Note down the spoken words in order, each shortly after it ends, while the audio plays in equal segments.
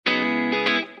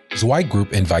Zweig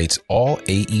Group invites all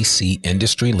AEC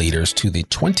industry leaders to the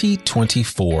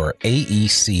 2024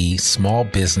 AEC Small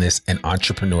Business and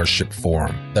Entrepreneurship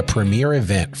Forum, the premier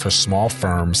event for small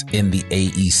firms in the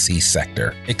AEC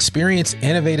sector. Experience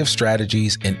innovative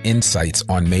strategies and insights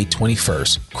on May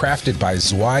 21st, crafted by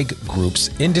Zweig Group's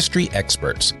industry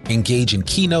experts. Engage in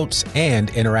keynotes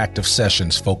and interactive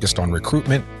sessions focused on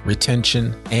recruitment,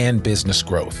 retention, and business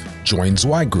growth. Join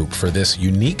Zweig Group for this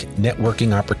unique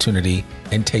networking opportunity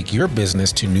and take your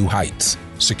business to new heights.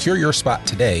 Secure your spot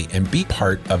today and be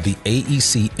part of the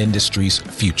AEC industry's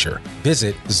future.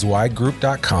 Visit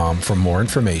zweiggroup.com for more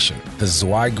information. The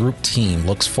Zweig Group team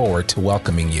looks forward to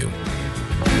welcoming you.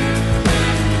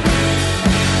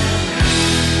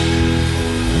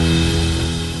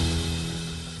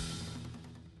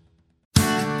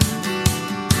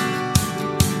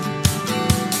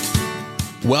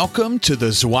 Welcome to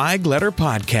the Zweig Letter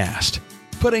Podcast,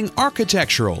 putting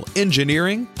architectural,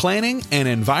 engineering, planning, and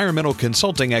environmental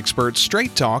consulting experts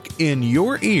straight talk in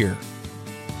your ear.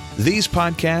 These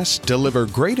podcasts deliver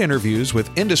great interviews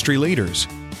with industry leaders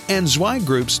and Zweig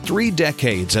Group's 3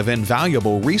 decades of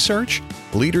invaluable research,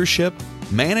 leadership,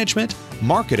 management,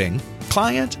 marketing,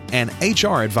 client, and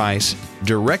HR advice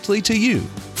directly to you,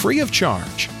 free of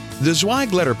charge. The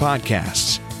Zweig Letter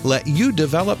Podcasts let you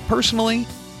develop personally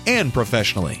and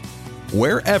professionally,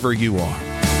 wherever you are.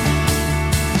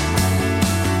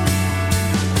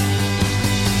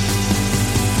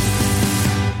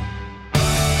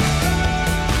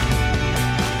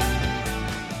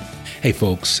 Hey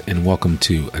folks, and welcome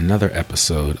to another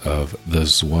episode of the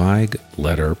Zweig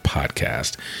Letter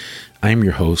Podcast. I'm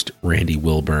your host, Randy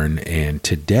Wilburn, and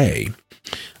today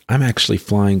I'm actually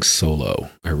flying solo.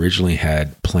 I originally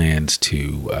had plans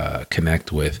to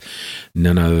connect with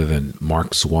none other than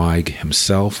Mark Zweig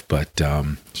himself, but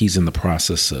he's in the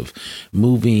process of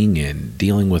moving and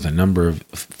dealing with a number of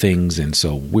things, and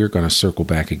so we're going to circle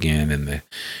back again in the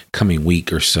coming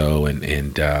week or so,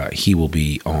 and he will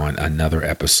be on another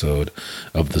episode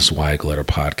of the Zweig Letter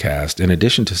Podcast, in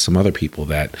addition to some other people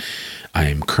that I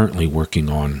am currently working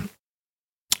on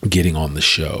getting on the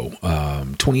show.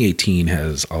 2018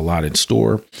 has a lot in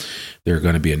store. There are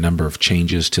going to be a number of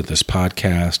changes to this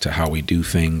podcast, to how we do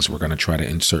things. We're going to try to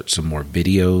insert some more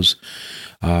videos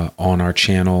on our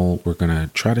channel. We're going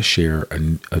to try to share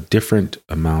a different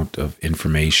amount of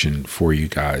information for you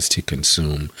guys to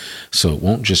consume. So it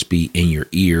won't just be in your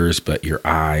ears, but your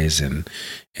eyes and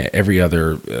every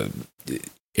other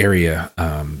area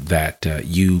that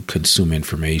you consume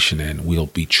information in. We'll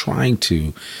be trying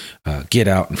to get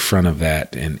out in front of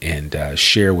that and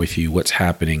share with you what's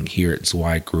happening here at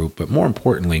Zweig Group. But more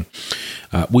importantly,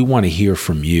 we want to hear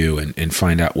from you and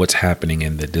find out what's happening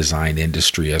in the design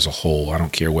industry as a whole. I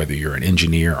don't care whether you're an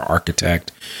engineer,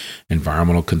 architect,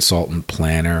 environmental consultant,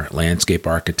 planner, landscape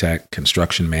architect,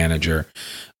 construction manager.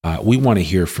 We want to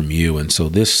hear from you. And so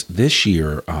this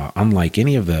year, unlike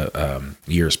any of the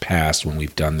years past when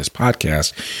we've done this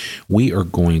podcast, we are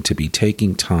going to be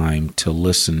taking time to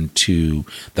listen to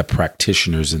the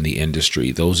practitioners in the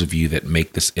industry, those of you that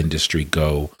make this industry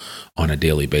go on a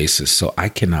daily basis. So I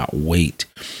cannot wait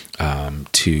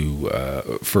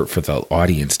for the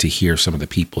audience to hear some of the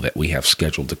people that we have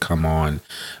scheduled to come on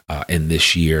in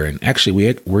this year. And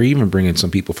actually, we're even bringing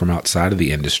some people from outside of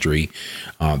the industry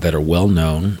that are well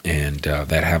known and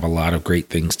that have a lot of great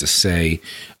things to say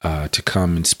to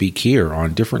come and speak here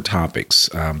on different topics.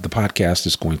 The podcast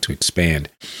is going to expand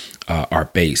our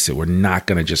base. So we're not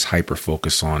going to just hyper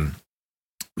focus on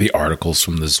the articles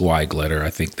from the Zweig Letter. I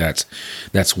think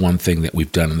that's one thing that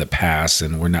we've done in the past,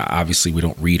 and we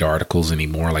don't read articles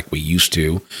anymore like we used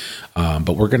to.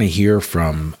 But we're going to hear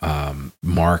from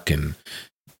Mark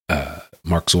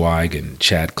Zweig and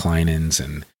Chad Kleinens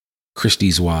and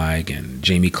Christy Zweig and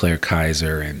Jamie Claire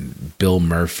Kaiser and Bill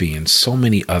Murphy and so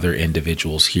many other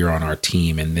individuals here on our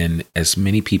team, and then as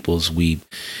many people as we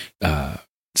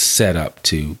set up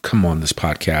to come on this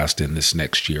podcast in this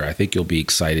next year. I think you'll be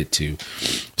excited to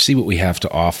see what we have to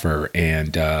offer.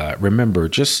 And remember,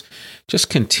 just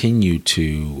continue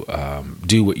to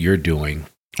do what you're doing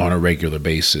on a regular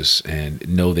basis and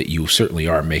know that you certainly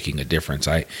are making a difference.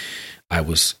 I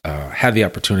had the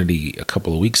opportunity a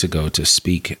couple of weeks ago to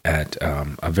speak at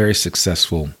a very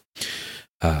successful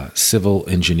civil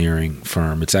engineering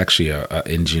firm. It's actually a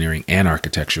engineering and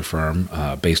architecture firm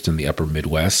based in the upper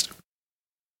Midwest.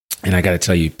 And I got to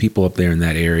tell you, people up there in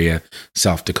that area,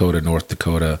 South Dakota, North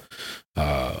Dakota,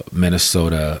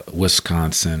 Minnesota,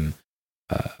 Wisconsin,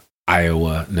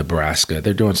 Iowa, Nebraska.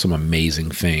 They're doing some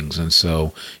amazing things, and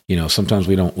so sometimes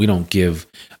we don't give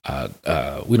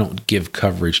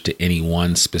coverage to any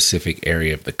one specific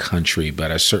area of the country.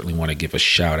 But I certainly want to give a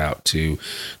shout out to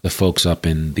the folks up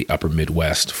in the Upper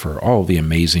Midwest for all the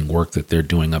amazing work that they're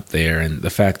doing up there, and the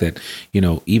fact that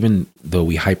even though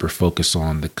we hyper focus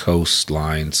on the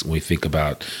coastlines, we think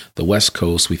about the West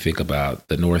Coast, we think about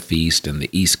the Northeast and the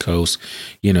East Coast.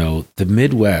 The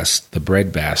Midwest, the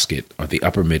breadbasket, or the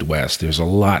Upper Midwest, there's a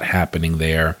lot happening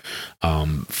there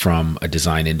from a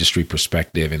design industry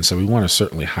perspective. And so we want to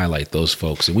certainly highlight those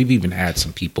folks. And we've even had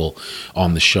some people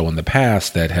on the show in the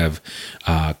past that have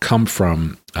come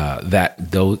from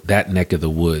that neck of the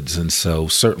woods. And so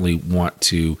certainly want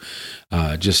to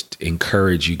just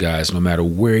encourage you guys, no matter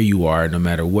where you are, no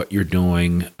matter what you're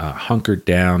doing, hunkered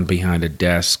down behind a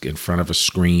desk in front of a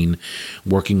screen,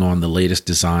 working on the latest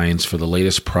designs for the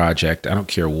latest project. I don't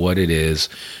care what it is.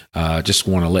 Just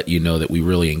want to let you know that we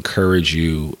really encourage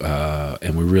you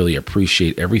and we really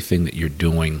appreciate everything that you're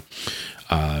doing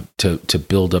to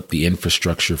build up the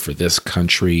infrastructure for this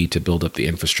country, to build up the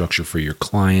infrastructure for your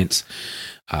clients.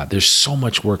 There's so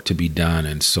much work to be done.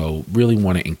 And so really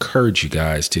want to encourage you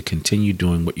guys to continue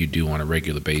doing what you do on a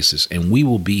regular basis. And we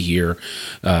will be here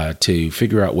to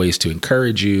figure out ways to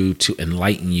encourage you, to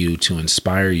enlighten you, to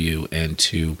inspire you, and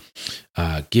to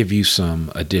give you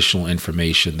some additional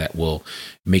information that will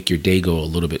make your day go a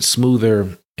little bit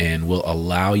smoother and will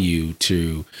allow you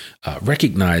to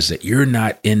recognize that you're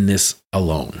not in this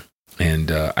alone.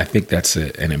 And I think that's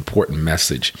an important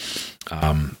message.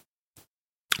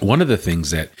 One of the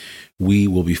things that we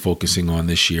will be focusing on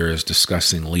this year is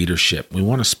discussing leadership. We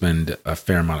want to spend a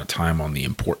fair amount of time on the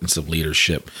importance of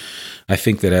leadership. I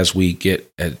think that as we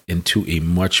get into a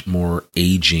much more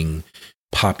aging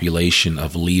population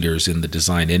of leaders in the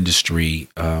design industry,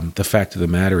 the fact of the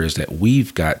matter is that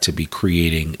we've got to be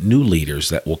creating new leaders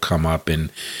that will come up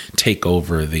and take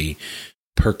over the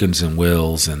Perkins and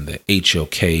Wills and the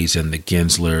HOKs and the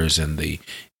Genslers and the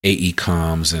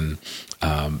AECOMs and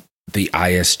the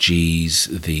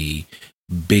ISGs, the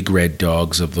big red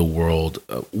dogs of the world.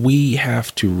 We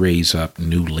have to raise up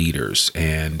new leaders.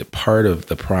 And part of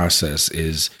the process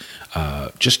is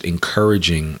just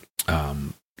encouraging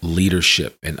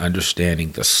leadership and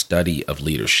understanding the study of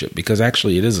leadership, because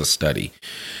actually it is a study.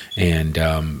 And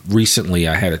recently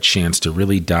I had a chance to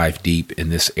really dive deep in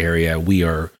this area.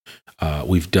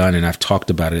 We've done, and I've talked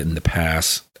about it in the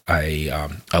past,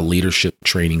 a leadership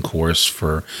training course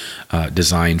for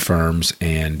design firms.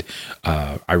 And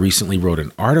I recently wrote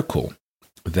an article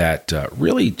that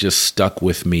really just stuck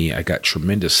with me. I got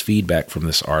tremendous feedback from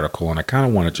this article, and I kind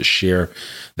of wanted to share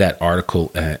that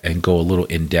article and go a little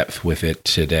in depth with it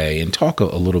today and talk a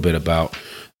little bit about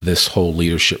this whole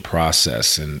leadership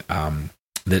process. And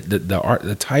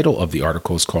the title of the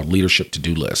article is called Leadership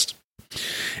To-Do List.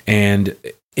 And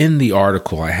in the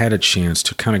article, I had a chance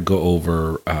to kind of go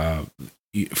over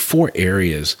 4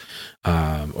 areas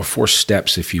or 4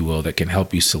 steps, if you will, that can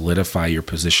help you solidify your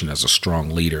position as a strong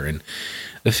leader. And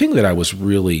the thing that I was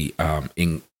really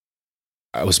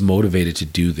I was motivated to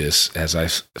do this as I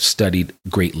studied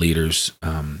great leaders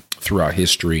throughout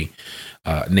history,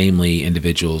 namely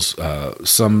individuals,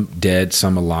 some dead,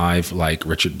 some alive, like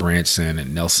Richard Branson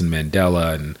and Nelson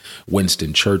Mandela and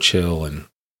Winston Churchill, and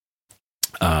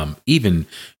even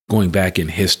going back in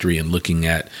history and looking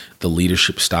at the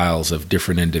leadership styles of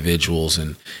different individuals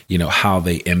and, how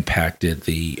they impacted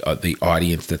the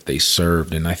audience that they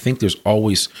served. And I think there's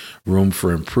always room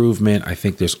for improvement. I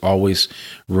think there's always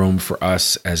room for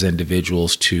us as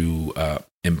individuals to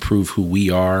improve who we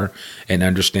are and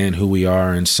understand who we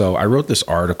are. And so I wrote this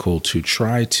article to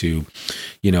try to,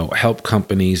 help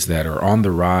companies that are on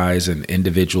the rise and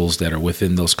individuals that are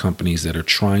within those companies that are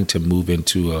trying to move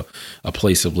into a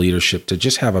place of leadership to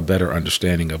just have a better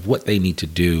understanding of what they need to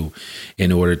do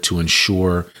in order to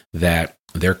ensure that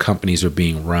their companies are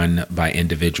being run by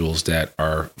individuals that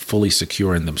are fully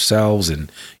secure in themselves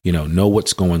and, know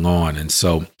what's going on. And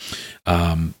so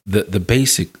the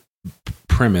basic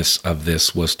premise of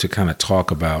this was to kind of talk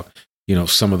about,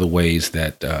 some of the ways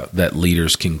that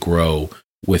leaders can grow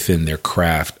within their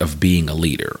craft of being a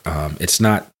leader. It's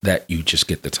not that you just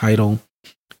get the title.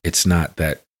 It's not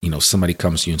that, somebody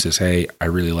comes to you and says, hey, I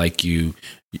really like you.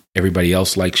 Everybody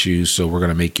else likes you, so we're going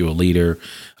to make you a leader.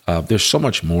 There's so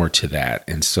much more to that.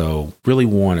 And so really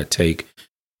want to take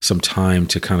some time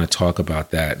to kind of talk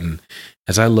about that. And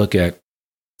as I look at,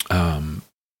 some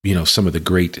of the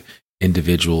great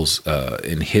individuals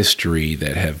in history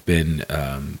that have been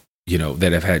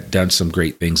that have had done some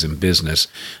great things in business.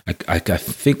 I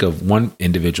think of one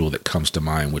individual that comes to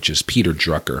mind, which is Peter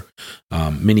Drucker.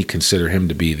 Many consider him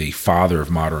to be the father of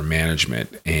modern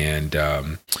management. And,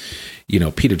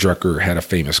 Peter Drucker had a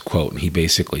famous quote, and he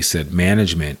basically said,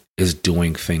 management is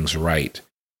doing things right.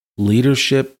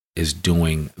 Leadership is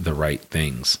doing the right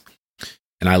things.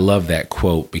 And I love that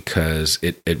quote because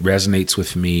it resonates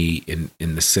with me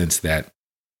in the sense that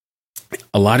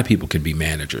a lot of people can be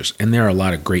managers, and there are a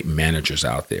lot of great managers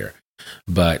out there.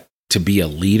 But to be a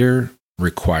leader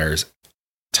requires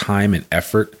time and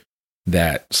effort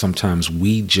that sometimes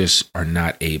we just are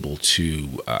not able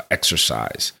to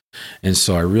exercise. And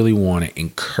so I really want to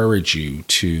encourage you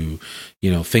to,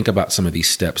 think about some of these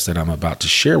steps that I'm about to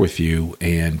share with you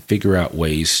and figure out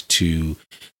ways to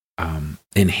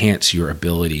enhance your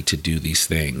ability to do these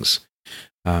things.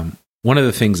 One of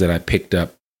the things that I picked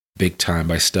up big time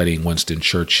by studying Winston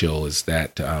Churchill is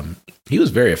that he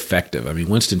was very effective. I mean,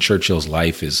 Winston Churchill's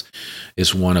life is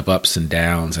one of ups and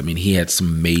downs. I mean, he had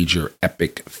some major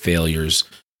epic failures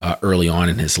early on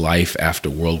in his life after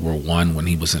World War I when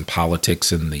he was in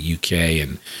politics in the UK,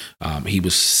 and he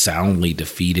was soundly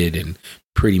defeated and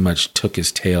pretty much took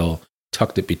his tail,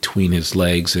 tucked it between his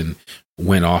legs, and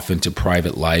went off into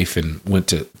private life and went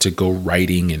to go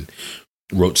writing and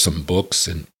wrote some books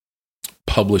and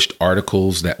published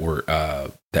articles that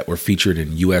were featured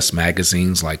in U.S.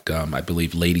 magazines like I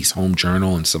believe Ladies' Home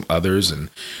Journal and some others, and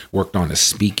worked on his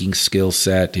speaking skill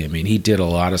set. I mean, he did a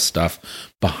lot of stuff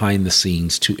behind the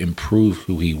scenes to improve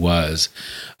who he was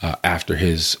after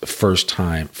his first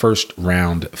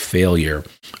round failure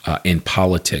in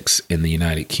politics in the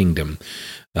United Kingdom.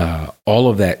 All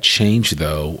of that changed,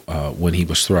 though, when he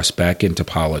was thrust back into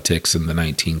politics in the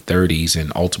 1930s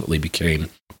and ultimately became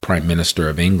Prime Minister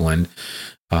of England.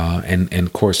 And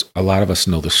of course, a lot of us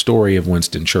know the story of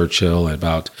Winston Churchill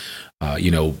about,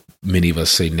 many of us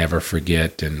say never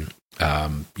forget and,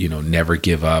 never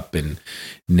give up and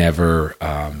never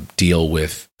deal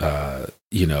with,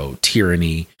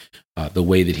 tyranny, the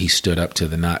way that he stood up to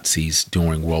the Nazis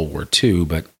during World War II.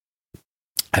 But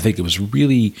I think it was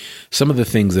really some of the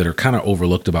things that are kind of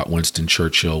overlooked about Winston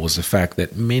Churchill was the fact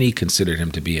that many considered him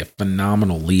to be a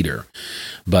phenomenal leader,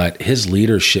 but his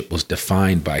leadership was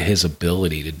defined by his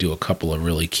ability to do a couple of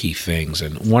really key things.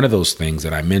 And one of those things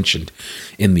that I mentioned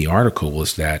in the article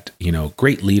was that,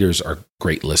 great leaders are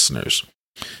great listeners.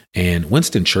 And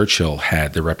Winston Churchill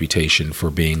had the reputation for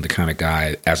being the kind of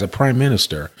guy as a prime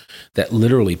minister that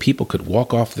literally people could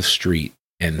walk off the street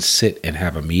and sit and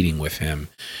have a meeting with him,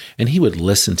 and he would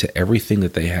listen to everything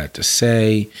that they had to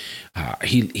say.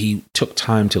 He took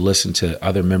time to listen to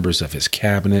other members of his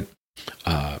cabinet,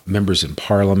 members in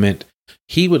parliament.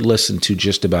 He would listen to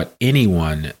just about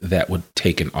anyone that would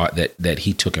take that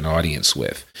he took an audience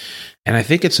with. And I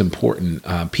think it's important.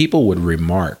 People would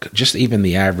remark, just even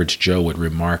the average Joe would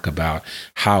remark about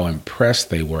how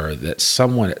impressed they were that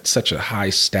someone at such a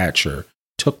high stature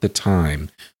took the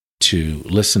time to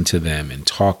listen to them and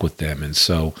talk with them. And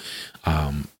so,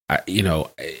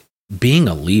 being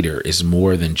a leader is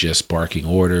more than just barking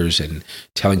orders and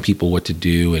telling people what to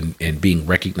do and being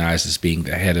recognized as being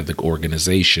the head of the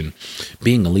organization.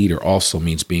 Being a leader also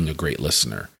means being a great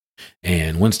listener.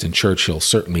 And Winston Churchill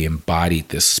certainly embodied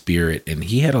this spirit, and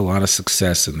he had a lot of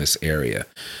success in this area.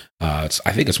 I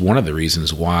think it's one of the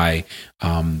reasons why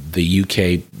the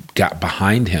UK got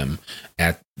behind him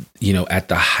at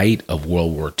the height of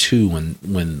World War II,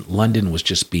 when London was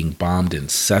just being bombed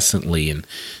incessantly and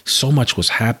so much was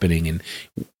happening. And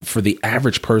for the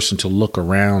average person to look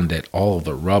around at all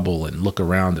the rubble and look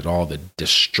around at all the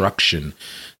destruction,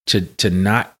 to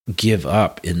not give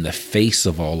up in the face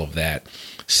of all of that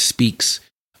speaks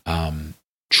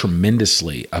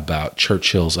tremendously about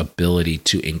Churchill's ability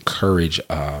to encourage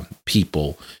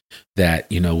people that,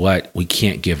 we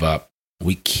can't give up.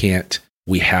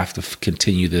 We have to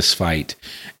continue this fight.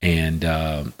 And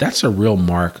that's a real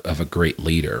mark of a great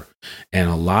leader. And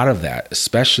a lot of that,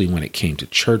 especially when it came to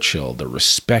Churchill, the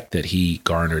respect that he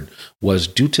garnered was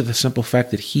due to the simple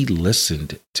fact that he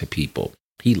listened to people.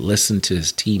 He listened to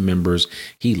his team members.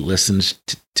 He listened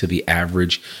to the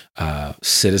average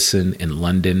citizen in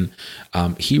London.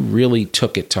 He really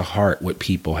took it to heart what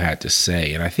people had to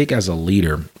say. And I think as a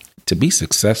leader, to be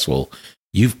successful,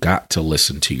 you've got to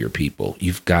listen to your people.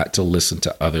 You've got to listen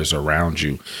to others around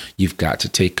you. You've got to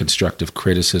take constructive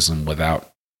criticism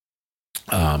without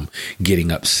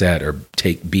getting upset or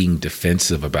being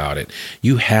defensive about it.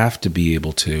 You have to be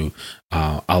able to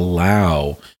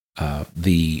allow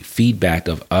the feedback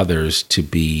of others to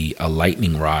be a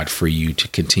lightning rod for you to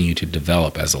continue to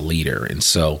develop as a leader. And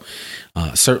so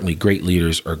certainly great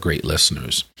leaders are great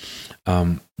listeners.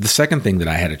 The second thing that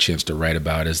I had a chance to write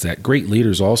about is that great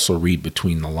leaders also read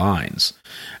between the lines.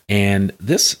 And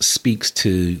this speaks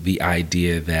to the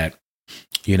idea that,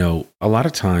 a lot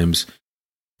of times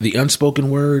the unspoken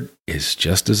word is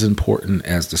just as important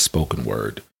as the spoken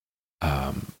word.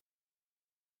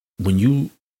 When you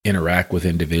interact with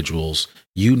individuals,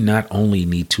 you not only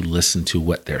need to listen to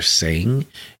what they're saying,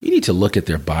 you need to look at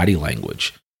their body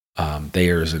language.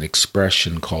 There's an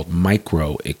expression called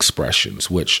micro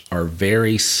expressions, which are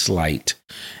very slight.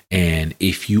 And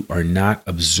if you are not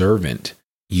observant,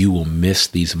 you will miss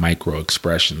these micro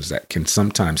expressions that can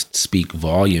sometimes speak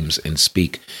volumes and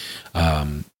speak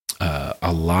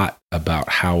a lot about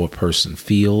how a person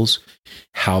feels,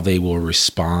 how they will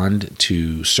respond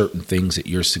to certain things that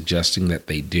you're suggesting that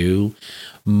they do.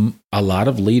 A lot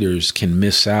of leaders can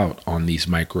miss out on these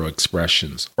micro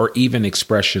expressions or even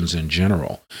expressions in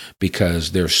general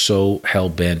because they're so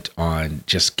hell-bent on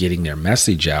just getting their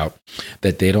message out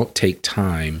that they don't take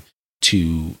time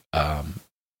to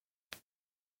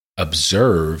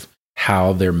observe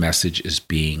how their message is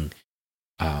being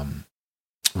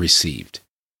received.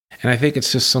 And I think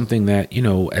it's just something that,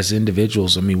 as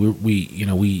individuals, I mean,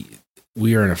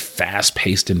 we are in a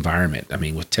fast-paced environment. I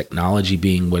mean, with technology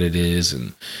being what it is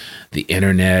and the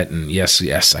internet, and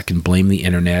yes, I can blame the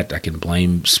internet. I can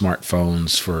blame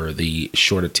smartphones for the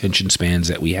short attention spans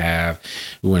that we have.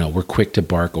 We're quick to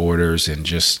bark orders and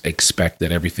just expect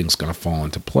that everything's going to fall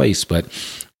into place. But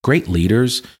great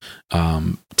leaders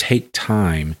take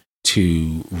time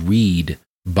to read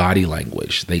body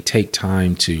language. They take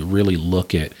time to really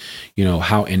look at,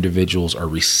 how individuals are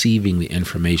receiving the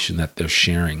information that they're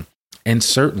sharing. And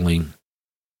certainly,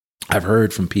 I've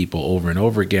heard from people over and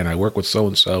over again, I work with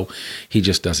so-and-so, he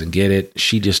just doesn't get it.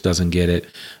 She just doesn't get it.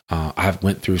 I've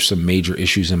went through some major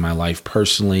issues in my life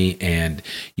personally, and,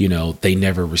 they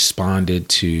never responded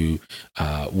to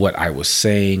what I was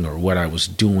saying or what I was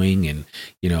doing. And,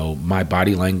 my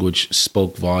body language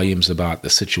spoke volumes about the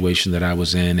situation that I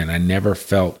was in, and I never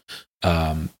felt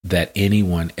that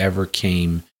anyone ever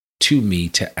came to me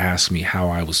to ask me how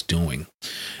I was doing.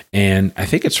 And I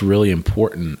think it's really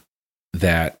important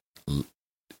that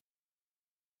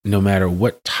no matter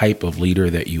what type of leader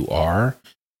that you are,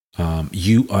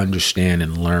 you understand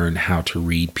and learn how to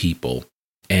read people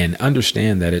and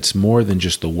understand that it's more than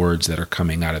just the words that are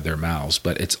coming out of their mouths,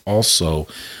 but it's also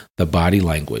the body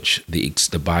language,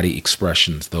 the body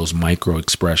expressions, those micro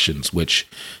expressions, which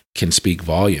can speak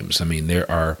volumes. I mean, there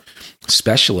are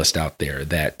specialists out there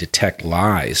that detect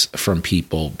lies from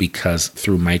people because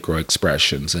through micro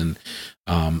expressions. And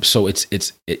so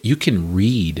you can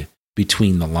read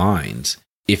between the lines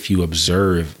if you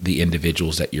observe the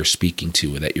individuals that you're speaking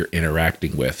to or that you're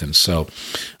interacting with. And so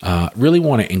really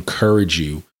want to encourage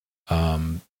you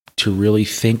to really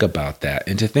think about that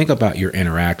and to think about your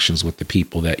interactions with the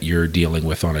people that you're dealing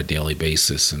with on a daily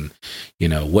basis and,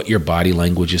 what your body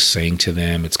language is saying to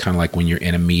them. It's kind of like when you're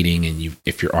in a meeting and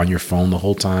if you're on your phone the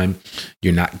whole time,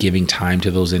 you're not giving time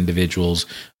to those individuals.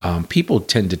 People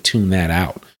tend to tune that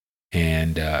out.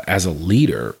 And as a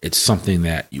leader, it's something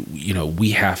that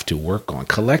we have to work on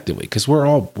collectively because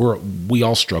we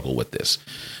all struggle with this,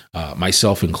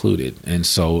 myself included. And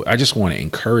so I just want to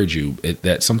encourage you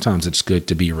that sometimes it's good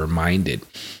to be reminded,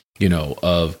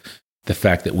 of the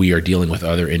fact that we are dealing with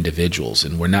other individuals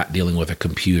and we're not dealing with a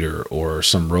computer or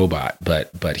some robot,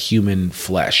 but human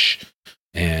flesh.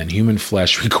 And human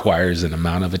flesh requires an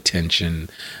amount of attention,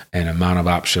 an amount of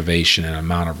observation, an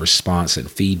amount of response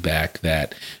and feedback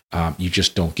that you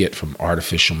just don't get from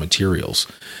artificial materials.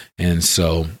 And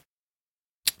so,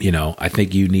 I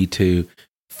think you need to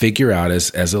figure out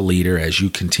as a leader, as you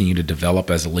continue to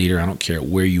develop as a leader, I don't care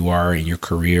where you are in your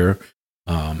career,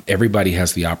 everybody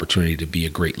has the opportunity to be a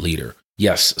great leader.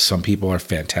 Yes, some people are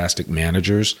fantastic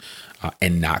managers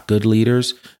and not good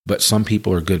leaders, but some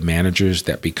people are good managers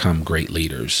that become great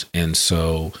leaders. And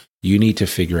so you need to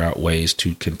figure out ways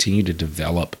to continue to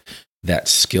develop that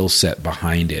skill set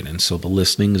behind it. And so the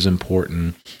listening is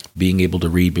important, being able to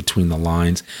read between the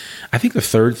lines. I think the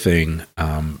third thing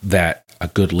that a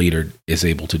good leader is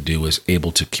able to do is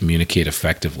able to communicate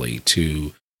effectively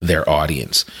to their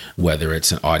audience, whether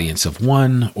it's an audience of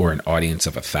one or an audience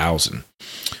of 1,000.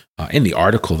 In the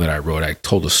article that I wrote, I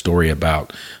told a story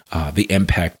about the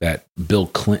impact that Bill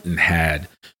Clinton had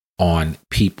on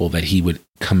people that he would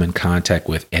come in contact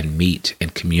with and meet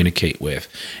and communicate with.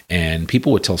 And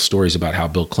people would tell stories about how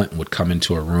Bill Clinton would come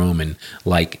into a room and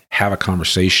like have a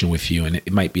conversation with you. And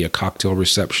it might be a cocktail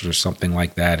reception or something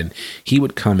like that. And he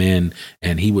would come in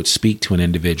and he would speak to an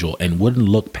individual and wouldn't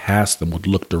look past them, would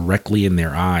look directly in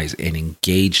their eyes and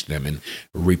engage them and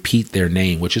repeat their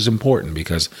name, which is important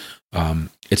because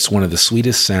it's one of the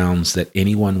sweetest sounds that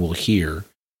anyone will hear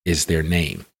is their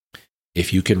name.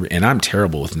 If you can, and I'm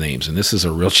terrible with names, and this is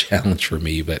a real challenge for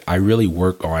me, but I really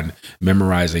work on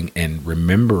memorizing and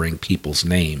remembering people's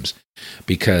names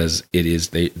because it is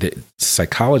the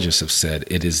psychologists have said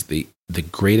it is the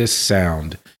greatest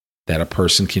sound that a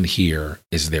person can hear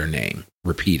is their name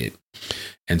repeated.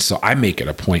 And so I make it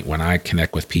a point when I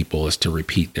connect with people is to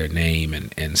repeat their name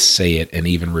and say it and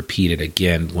even repeat it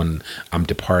again when I'm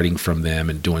departing from them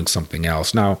and doing something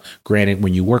else. Now, granted,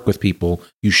 when you work with people,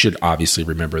 you should obviously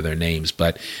remember their names,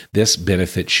 but this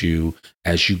benefits you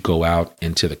as you go out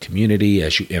into the community,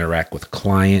 as you interact with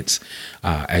clients,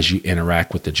 as you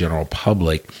interact with the general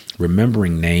public.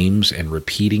 Remembering names and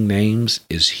repeating names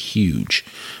is huge.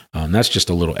 That's just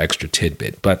a little extra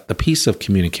tidbit. But the piece of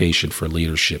communication for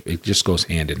leadership, it just goes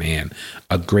hand in hand.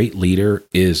 A great leader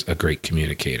is a great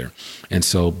communicator. And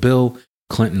so Bill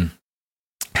Clinton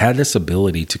had this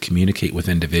ability to communicate with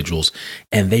individuals,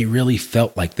 and they really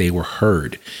felt like they were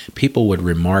heard. People would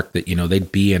remark that,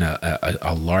 they'd be in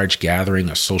a large gathering,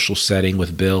 a social setting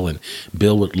with Bill, and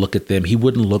Bill would look at them. He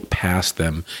wouldn't look past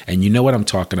them. And you know what I'm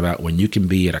talking about when you can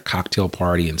be at a cocktail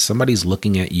party and somebody's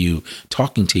looking at you,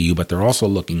 talking to you, but they're also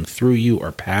looking through you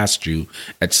or past you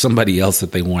at somebody else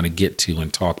that they want to get to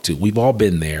and talk to. We've all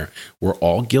been there. We're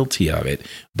all guilty of it.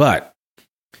 But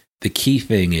the key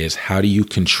thing is, how do you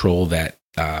control that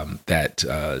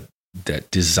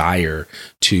desire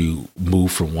to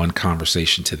move from one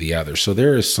conversation to the other? So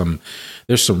there's some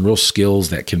real skills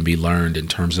that can be learned in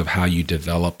terms of how you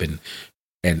develop and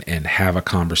have a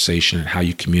conversation and how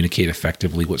you communicate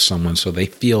effectively with someone so they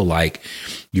feel like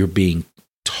you're being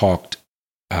talked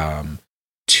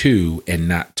to and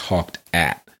not talked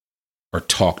at or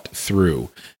talked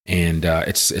through. And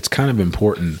it's kind of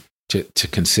important to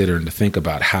consider and to think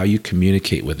about how you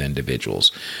communicate with individuals.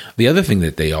 The other thing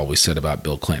that they always said about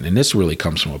Bill Clinton, and this really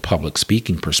comes from a public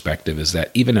speaking perspective, is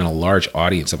that even in a large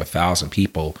audience of 1,000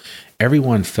 people,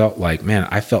 everyone felt like, man,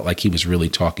 I felt like he was really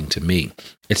talking to me.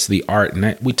 It's the art,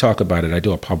 and we talk about it. I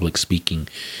do a public speaking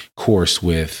course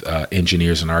with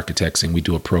engineers and architects, and we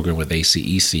do a program with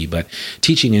ACEC, but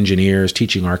teaching engineers,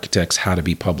 teaching architects how to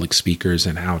be public speakers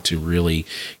and how to really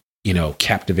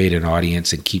captivate an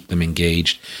audience and keep them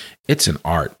engaged. It's an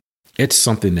art. It's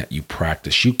something that you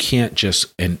practice. You can't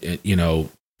just,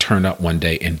 turn up one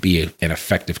day and be an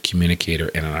effective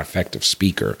communicator and an effective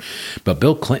speaker. But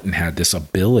Bill Clinton had this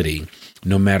ability,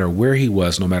 no matter where he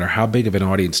was, no matter how big of an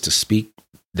audience to speak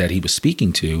that he was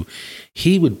speaking to,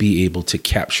 he would be able to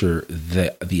capture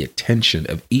the attention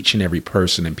of each and every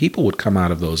person. And people would come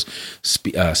out of those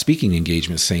speaking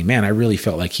engagements saying, man, I really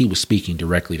felt like he was speaking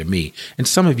directly to me. And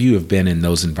some of you have been in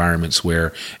those environments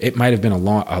where it might have been a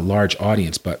large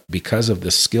audience, but because of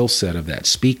the skill set of that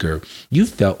speaker, you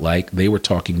felt like they were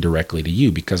talking directly to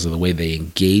you because of the way they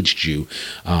engaged you,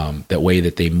 the way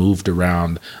that they moved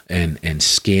around and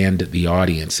scanned the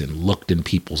audience and looked in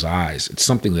people's eyes. It's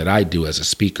something that I do as a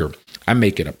speaker. I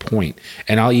make it a point.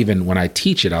 And when I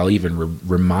teach it, I'll even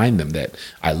remind them that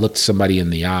I looked somebody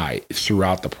in the eye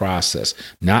throughout the process,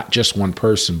 not just one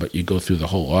person, but you go through the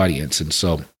whole audience. And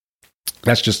so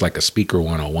that's just like a speaker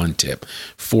 101 tip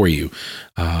for you.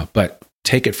 But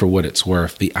take it for what it's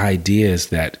worth. The idea is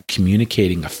that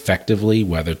communicating effectively,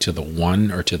 whether to the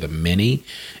one or to the many,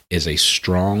 is a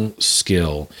strong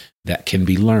skill that can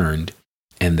be learned,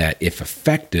 and that if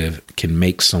effective can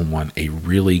make someone a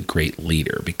really great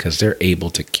leader because they're able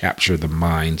to capture the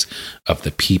minds of the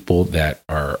people that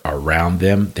are around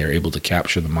them. They're able to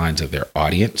capture the minds of their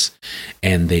audience,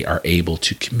 and they are able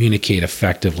to communicate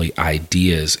effectively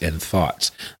ideas and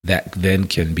thoughts that then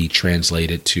can be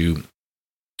translated to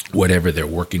whatever they're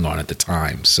working on at the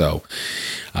time. So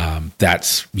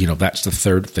that's the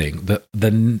third thing.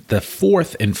 The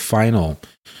fourth and final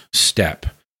step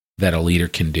that a leader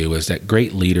can do is that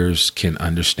great leaders can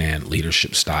understand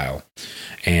leadership style,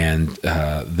 and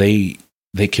they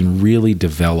can really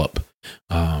develop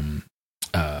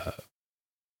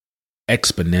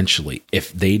exponentially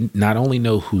if they not only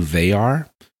know who they are,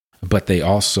 but they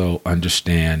also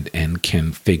understand and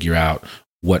can figure out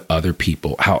how other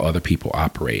people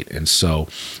operate. And so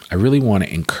I really want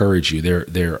to encourage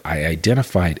you. I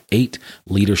identified 8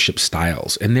 leadership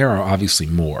styles, and there are obviously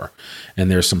more.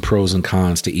 And there's some pros and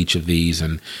cons to each of these,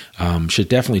 and should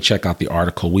definitely check out the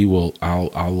article.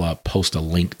 I'll post a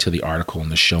link to the article in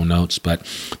the show notes. But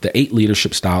the 8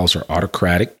 leadership styles are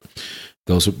autocratic.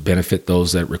 Those would benefit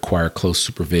those that require close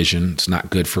supervision. It's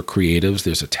not good for creatives.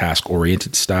 There's a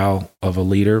task-oriented style of a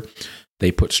leader.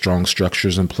 They put strong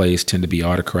structures in place, tend to be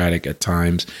autocratic at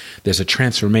times. There's a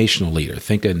transformational leader.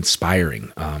 Think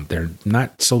inspiring. They're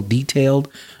not so detailed,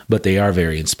 but they are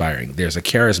very inspiring. There's a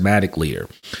charismatic leader.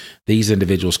 These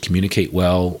individuals communicate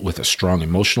well with a strong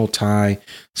emotional tie.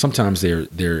 Sometimes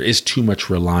there is too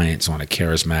much reliance on a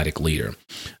charismatic leader.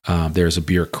 There's a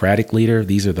bureaucratic leader.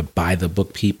 These are the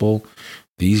by-the-book people.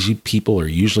 These people are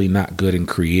usually not good in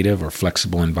creative or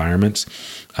flexible environments.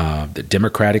 The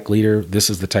democratic leader,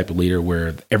 this is the type of leader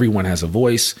where everyone has a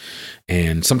voice,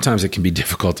 and sometimes it can be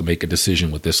difficult to make a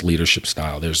decision with this leadership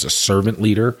style. There's a servant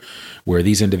leader, where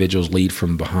these individuals lead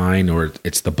from behind, or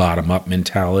it's the bottom-up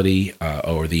mentality,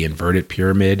 or the inverted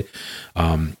pyramid.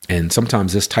 And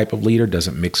sometimes this type of leader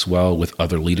doesn't mix well with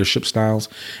other leadership styles.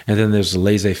 And then there's a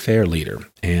laissez-faire leader.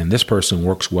 And this person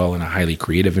works well in a highly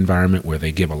creative environment where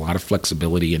they give a lot of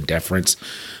flexibility and deference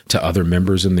to other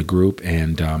members in the group.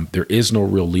 And there is no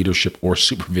real leadership or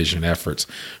supervision efforts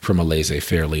from a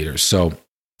laissez-faire leader. So,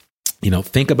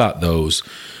 think about those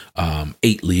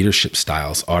 8 leadership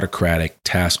styles: autocratic,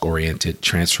 task-oriented,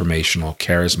 transformational,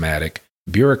 charismatic,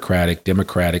 bureaucratic,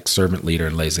 democratic, servant leader,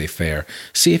 and laissez-faire.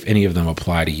 See if any of them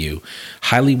apply to you.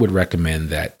 Highly would recommend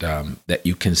that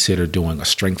you consider doing a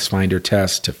StrengthsFinder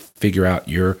test to figure out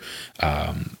your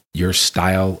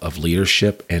style of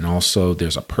leadership. And also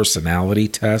there's a personality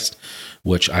test,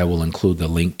 which I will include the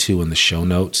link to in the show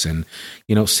notes. And,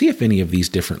 see if any of these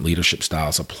different leadership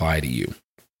styles apply to you.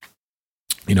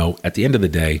 At the end of the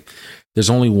day, there's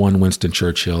only one Winston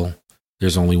Churchill.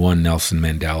 There's only one Nelson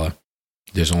Mandela.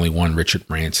 There's only one Richard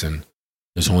Branson.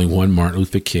 There's only one Martin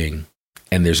Luther King.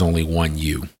 And there's only one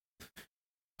you.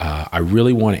 I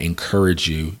really want to encourage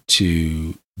you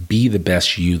to be the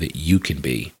best you that you can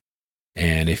be.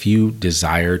 And if you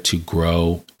desire to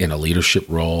grow in a leadership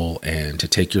role and to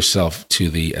take yourself to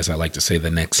the, as I like to say, the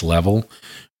next level,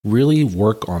 really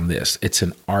work on this. It's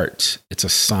an art. It's a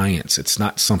science. It's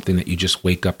not something that you just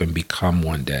wake up and become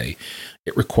one day.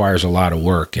 It requires a lot of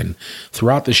work. And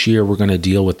throughout this year, we're going to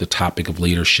deal with the topic of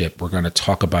leadership. We're going to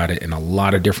talk about it in a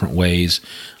lot of different ways.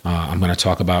 I'm going to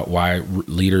talk about why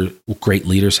great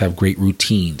leaders have great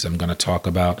routines. I'm going to talk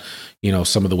about,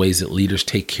 some of the ways that leaders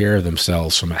take care of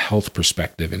themselves from a health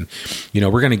perspective. And,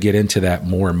 we're going to get into that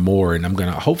more and more. And I'm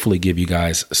going to hopefully give you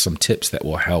guys some tips that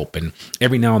will help. And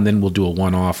every now and then we'll do a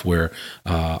one-off where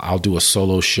I'll do a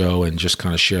solo show and just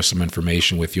kind of share some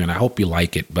information with you. And I hope you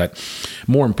like it. But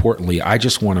more importantly, I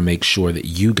just want to make sure that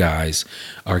you guys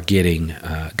are getting,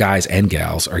 guys and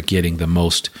gals are getting the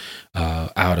most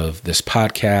out of this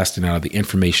podcast and out of the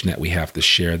information that we have to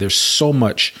share. There's so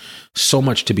much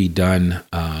to be done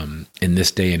in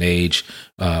this day and age,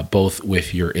 both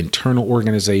with your internal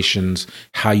organizations,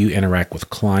 how you interact with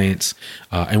clients,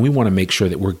 and we want to make sure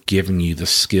that we're giving you the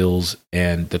skills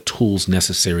and the tools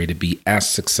necessary to be as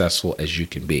successful as you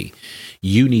can be.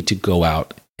 You need to go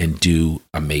out and do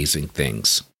amazing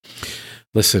things.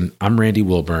 Listen, I'm Randy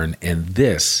Wilburn, and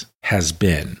this has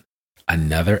been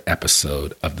another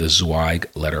episode of the Zweig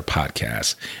Letter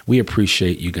Podcast. We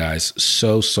appreciate you guys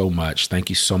so much. Thank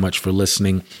you so much for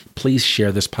listening. Please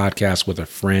share this podcast with a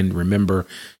friend. Remember,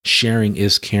 sharing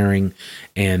is caring.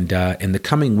 And in the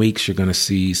coming weeks, you're going to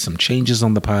see some changes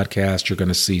on the podcast. You're going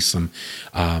to see some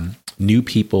new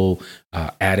people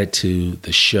added to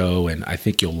the show, and I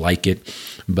think you'll like it.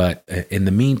 But in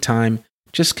the meantime,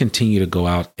 just continue to go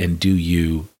out and do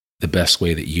you the best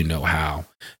way that you know how.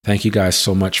 Thank you guys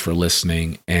so much for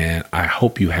listening, and I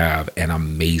hope you have an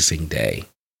amazing day.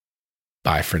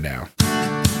 Bye for now.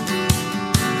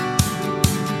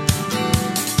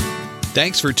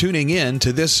 Thanks for tuning in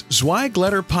to this Zweig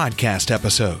Letter Podcast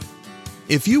episode.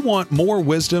 If you want more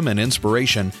wisdom and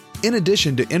inspiration, in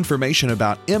addition to information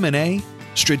about M&A,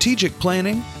 strategic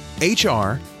planning,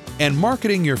 HR, and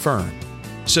marketing your firm,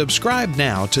 subscribe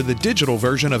now to the digital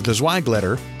version of the Zweig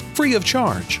Letter free of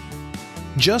charge.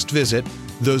 Just visit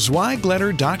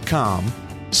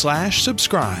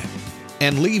thezweigletter.com/subscribe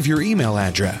and leave your email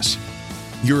address.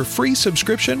 Your free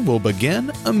subscription will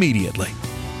begin immediately.